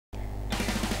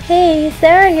Hey,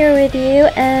 Sarah here with you,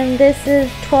 and this is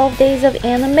 12 Days of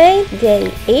Anime, Day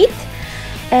 8.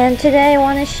 And today I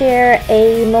want to share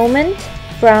a moment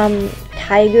from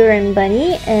Tiger and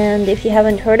Bunny, and if you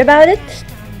haven't heard about it,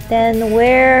 then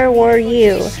where were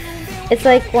you? It's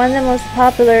like one of the most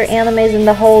popular animes in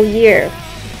the whole year.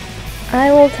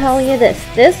 I will tell you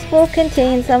this will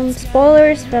contain some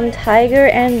spoilers from Tiger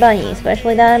and Bunny,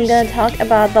 especially that I'm going to talk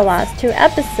about the last 2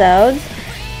 episodes.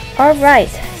 Alright,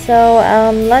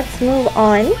 so let's move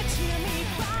on.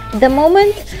 The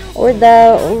moment, or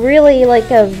the really like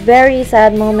a very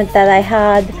sad moment that I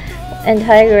had in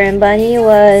Tiger and Bunny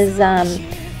was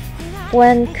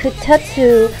when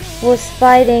Kutatsu was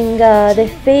fighting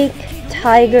the fake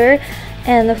tiger,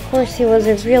 and of course he was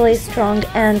a really strong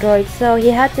android, so he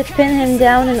had to pin him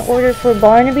down in order for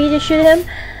Barnaby to shoot him.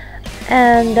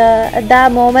 And at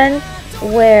that moment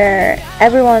where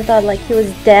everyone thought like he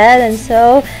was dead, and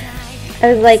so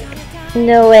I was like,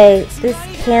 no way, this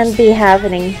can't be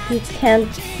happening. He can't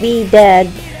be dead.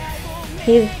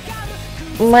 He's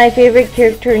my favorite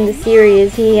character in the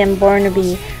series, he and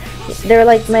Barnaby. They're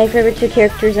like my favorite 2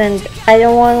 characters, and I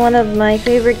don't want one of my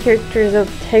favorite characters of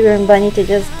Tiger and Bunny to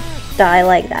just die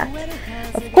like that.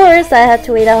 Of course, I had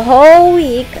to wait a whole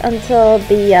week until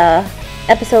the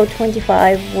episode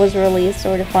 25 was released,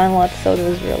 or the final episode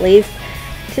was released,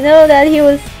 to know that he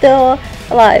was still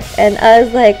alive. And I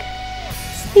was like,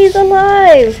 he's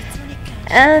alive!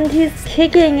 And he's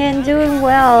kicking and doing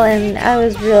well, and I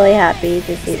was really happy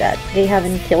to see that they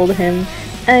haven't killed him.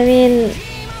 I mean,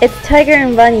 it's Tiger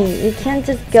and Bunny. You can't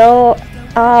just go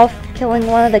off killing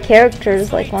one of the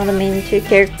characters, like one of the main 2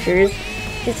 characters.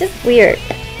 It's just weird.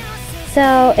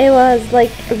 So it was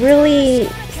like a really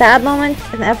sad moment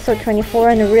in episode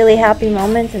 24 and a really happy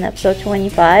moment in episode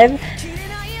 25.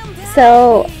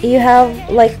 So you have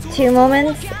like 2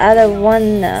 moments out of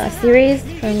one series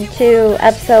from 2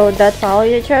 episodes that follow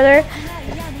each other.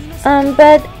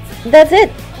 But that's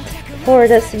it for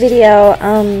this video.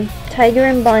 Tiger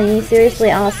and Bunny,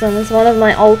 seriously awesome. It's one of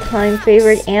my all-time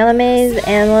favorite animes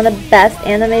and one of the best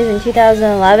animes in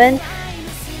 2011.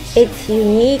 It's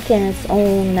unique in its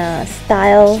own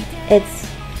style. It's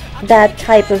that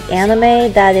type of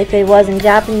anime that if it was in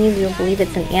Japanese, you'll believe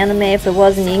it's an anime. If it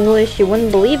was in English, you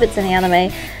wouldn't believe it's an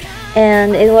anime.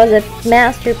 And it was a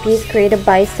masterpiece created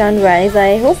by Sunrise.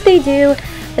 I hope they do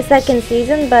a 2nd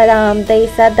season, but they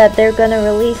said that they're gonna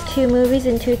release 2 movies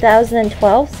in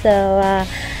 2012, so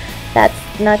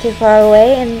that's not too far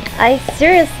away. And I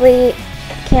seriously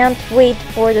can't wait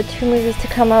for the 2 movies to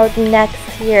come out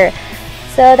next year.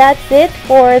 So that's it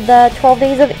for the 12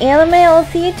 Days of Anime. I'll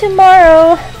see you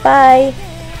tomorrow. Bye.